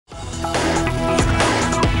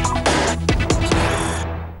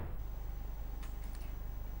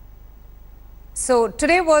So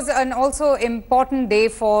today was an also important day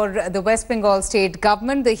for the West Bengal state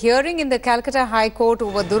government. The hearing in the Calcutta High Court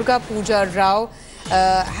over Durga Puja Rao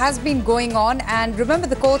has been going on, and remember,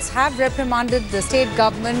 the courts have reprimanded the state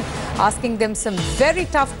government, asking them some very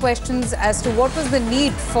tough questions as to what was the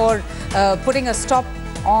need for putting a stop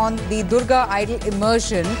on the Durga idol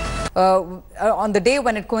immersion on the day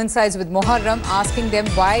when it coincides with Muharram, asking them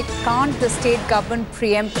why can't the state government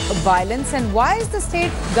preempt violence, and why is the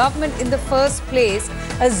state government in the first place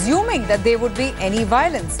assuming that there would be any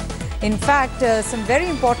violence. In fact, some very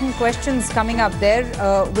important questions coming up there,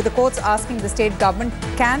 with the courts asking the state government,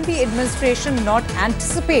 can the administration not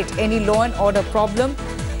anticipate any law and order problem?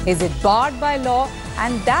 Is it barred by law?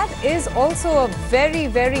 And that is also a very,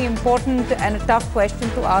 very important and a tough question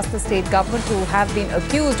to ask the state government, who have been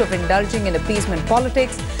accused of indulging in appeasement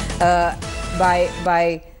politics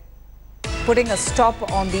by putting a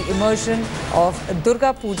stop on the immersion of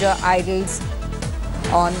Durga Puja idols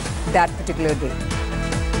on that particular day.